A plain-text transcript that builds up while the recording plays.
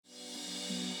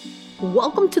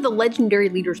Welcome to the Legendary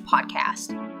Leaders Podcast,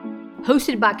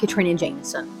 hosted by Katrina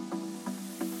Jameson.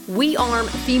 We arm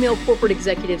female corporate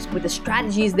executives with the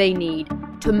strategies they need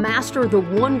to master the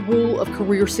one rule of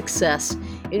career success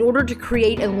in order to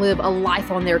create and live a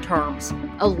life on their terms,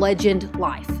 a legend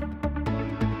life.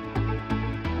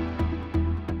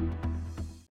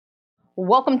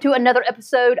 Welcome to another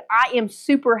episode. I am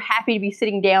super happy to be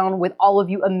sitting down with all of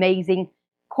you amazing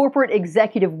corporate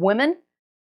executive women.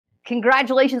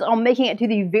 Congratulations on making it to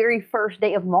the very first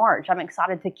day of March. I'm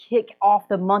excited to kick off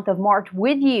the month of March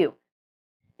with you.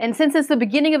 And since it's the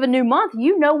beginning of a new month,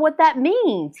 you know what that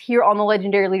means here on the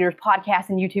Legendary Leaders Podcast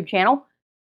and YouTube channel.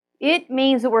 It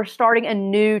means that we're starting a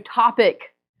new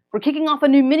topic. We're kicking off a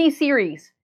new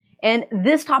mini-series. And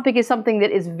this topic is something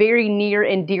that is very near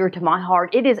and dear to my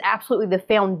heart. It is absolutely the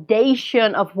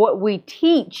foundation of what we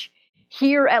teach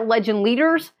here at Legend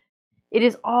Leaders. It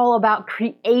is all about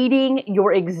creating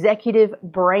your executive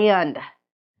brand.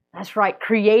 That's right,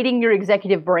 creating your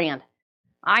executive brand.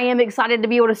 I am excited to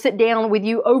be able to sit down with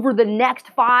you over the next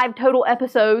 5 total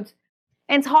episodes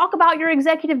and talk about your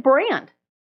executive brand.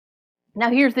 Now,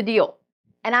 here's the deal.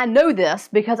 And I know this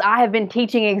because I have been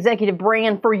teaching executive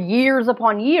brand for years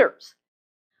upon years.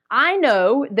 I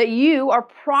know that you are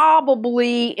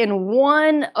probably in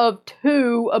one of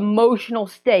 2 emotional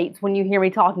states when you hear me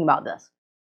talking about this.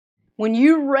 When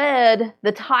you read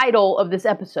the title of this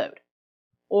episode,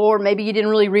 or maybe you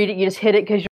didn't really read it, you just hit it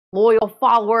because you're a loyal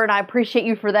follower, and I appreciate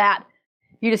you for that.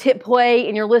 You just hit play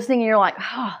and you're listening and you're like,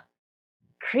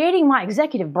 creating my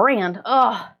executive brand,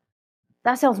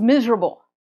 that sounds miserable.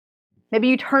 Maybe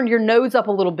you turned your nose up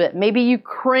a little bit. Maybe you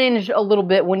cringed a little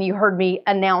bit when you heard me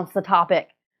announce the topic.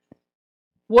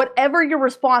 Whatever your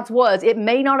response was, it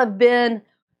may not have been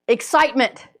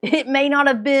excitement. It may not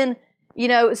have been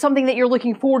something that you're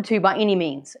looking forward to by any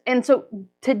means. And so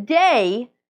today,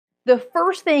 the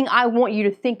first thing I want you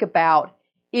to think about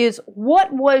is,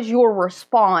 what was your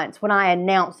response when I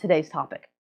announced today's topic?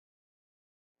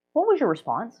 What was your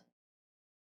response?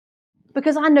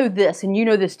 Because I know this, and you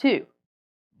know this too.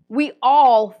 We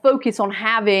all focus on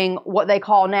having what they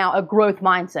call now a growth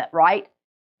mindset, right?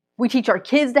 We teach our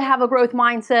kids to have a growth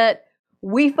mindset.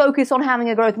 We focus on having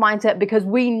a growth mindset because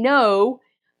we know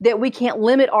that we can't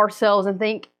limit ourselves and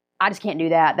think, I just can't do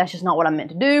that. That's just not what I'm meant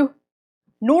to do.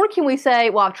 Nor can we say,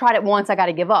 well, I've tried it once, I got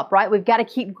to give up, right? We've got to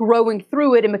keep growing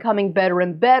through it and becoming better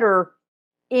and better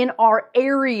in our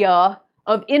area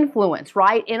of influence,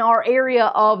 right? In our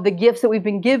area of the gifts that we've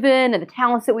been given and the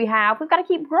talents that we have. We've got to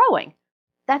keep growing.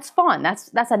 That's fun. That's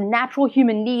a natural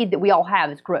human need that we all have,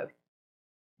 is growth.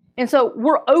 And so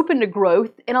we're open to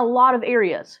growth in a lot of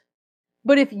areas.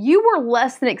 But if you were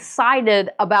less than excited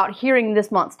about hearing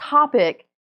this month's topic,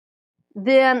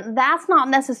 then that's not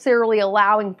necessarily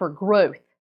allowing for growth.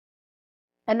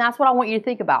 And that's what I want you to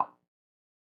think about.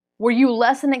 Were you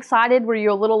less than excited? Were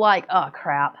you a little like, oh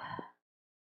crap,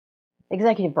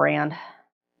 executive brand,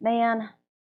 man,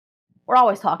 we're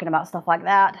always talking about stuff like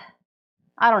that.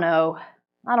 I don't know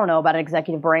about an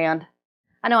executive brand.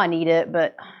 I know I need it,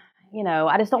 but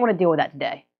I just don't want to deal with that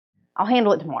today. I'll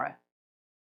handle it tomorrow.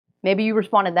 Maybe you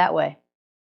responded that way.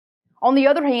 On the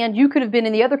other hand, you could have been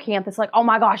in the other camp that's like, oh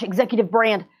my gosh, executive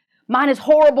brand, mine is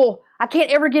horrible. I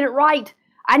can't ever get it right.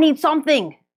 I need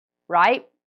something, right?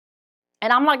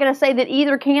 And I'm not going to say that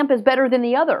either camp is better than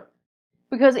the other.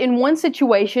 Because in one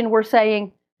situation, we're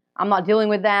saying, I'm not dealing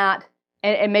with that.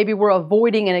 And maybe we're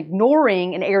avoiding and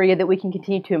ignoring an area that we can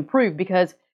continue to improve.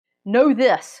 Because know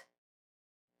this,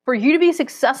 for you to be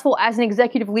successful as an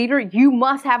executive leader, you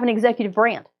must have an executive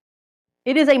brand.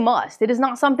 It is a must. It is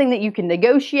not something that you can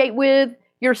negotiate with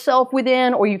yourself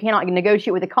within, or you cannot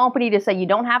negotiate with a company to say you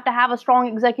don't have to have a strong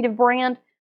executive brand.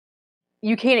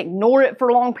 You can't ignore it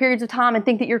for long periods of time and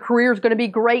think that your career is going to be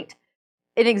great.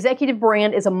 An executive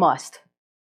brand is a must.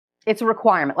 It's a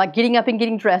requirement, like getting up and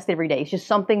getting dressed every day. It's just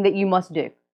something that you must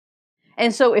do.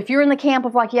 And so if you're in the camp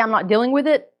of like, yeah, I'm not dealing with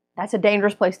it, that's a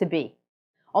dangerous place to be.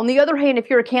 On the other hand,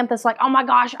 if you're a camp that's like, oh my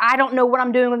gosh, I don't know what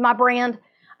I'm doing with my brand,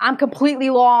 I'm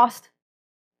completely lost.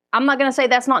 I'm not going to say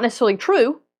that's not necessarily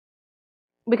true,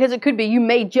 because it could be you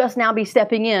may just now be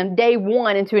stepping in day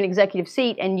one into an executive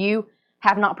seat and you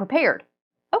have not prepared.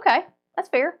 Okay, that's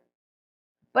fair.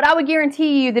 But I would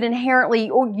guarantee you that inherently,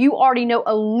 or you already know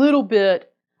a little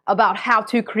bit about how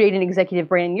to create an executive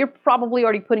brand. You're probably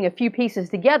already putting a few pieces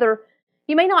together.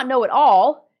 You may not know it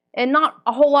all, and not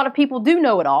a whole lot of people do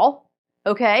know it all,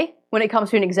 okay, when it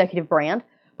comes to an executive brand.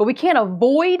 But we can't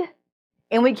avoid,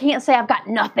 and we can't say I've got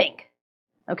nothing.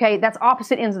 Okay, that's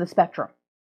opposite ends of the spectrum.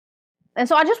 And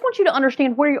so I just want you to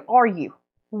understand, where are you?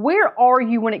 Where are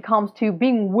you when it comes to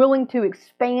being willing to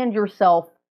expand yourself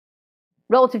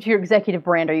relative to your executive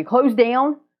brand? Are you closed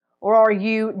down, or are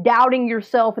you doubting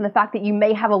yourself and the fact that you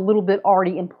may have a little bit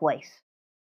already in place?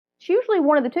 It's usually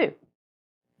one of the two,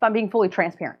 if I'm being fully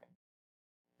transparent.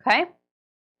 Okay?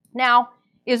 Now,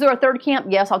 is there a third camp?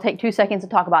 Yes, I'll take 2 seconds to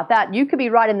talk about that. You could be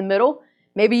right in the middle.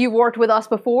 Maybe you've worked with us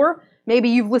before. Maybe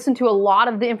you've listened to a lot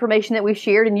of the information that we've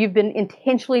shared and you've been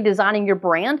intentionally designing your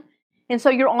brand. And so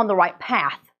you're on the right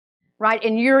path, right?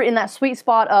 And you're in that sweet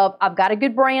spot of, I've got a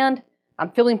good brand.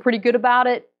 I'm feeling pretty good about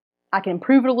it. I can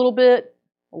improve it a little bit.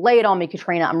 Lay it on me,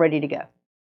 Katrina. I'm ready to go.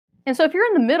 And so if you're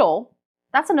in the middle,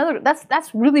 that's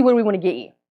really where we want to get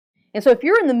you. And so if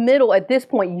you're in the middle at this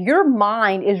point, your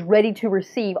mind is ready to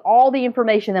receive all the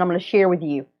information that I'm going to share with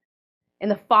you in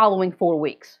the following 4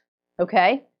 weeks.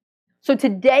 Okay? So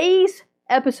today's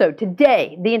episode,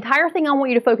 the entire thing I want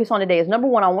you to focus on today is, number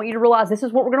one, I want you to realize this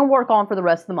is what we're going to work on for the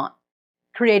rest of the month,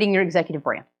 creating your executive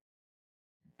brand.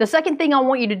 The second thing I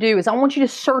want you to do is I want you to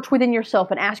search within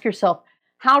yourself and ask yourself,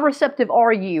 how receptive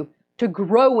are you to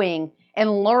growing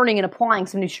and learning and applying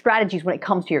some new strategies when it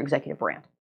comes to your executive brand?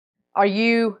 Are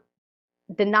you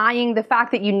denying the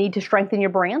fact that you need to strengthen your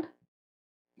brand?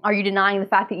 Are you denying the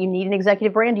fact that you need an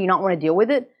executive brand? Do you not want to deal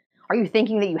with it? Are you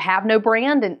thinking that you have no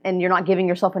brand and you're not giving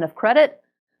yourself enough credit?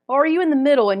 Or are you in the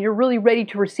middle and you're really ready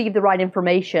to receive the right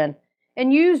information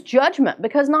and use judgment?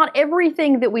 Because not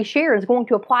everything that we share is going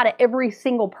to apply to every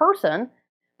single person,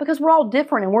 because we're all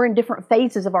different and we're in different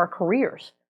phases of our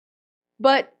careers.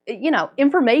 But,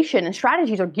 information and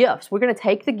strategies are gifts. We're going to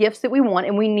take the gifts that we want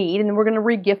and we need, and then we're going to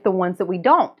re-gift the ones that we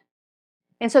don't.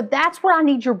 And so that's what I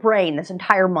need your brain this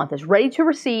entire month is ready to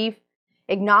receive,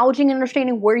 acknowledging and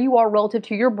understanding where you are relative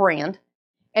to your brand,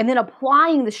 and then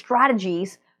applying the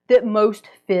strategies that most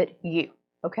fit you.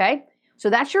 Okay?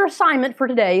 So that's your assignment for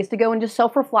today, is to go and just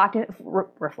self-reflect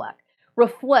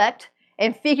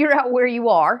and figure out where you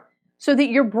are so that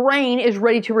your brain is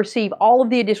ready to receive all of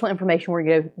the additional information we're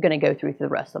going to go through the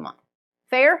rest of the month.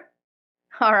 Fair?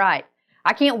 All right.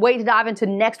 I can't wait to dive into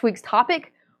next week's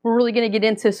topic. We're really going to get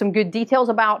into some good details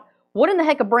about what in the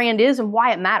heck a brand is and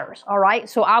why it matters. All right.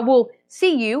 So I will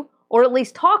see you, or at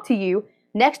least talk to you,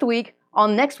 next week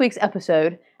on next week's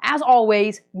episode. As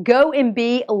always, go and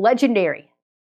be legendary.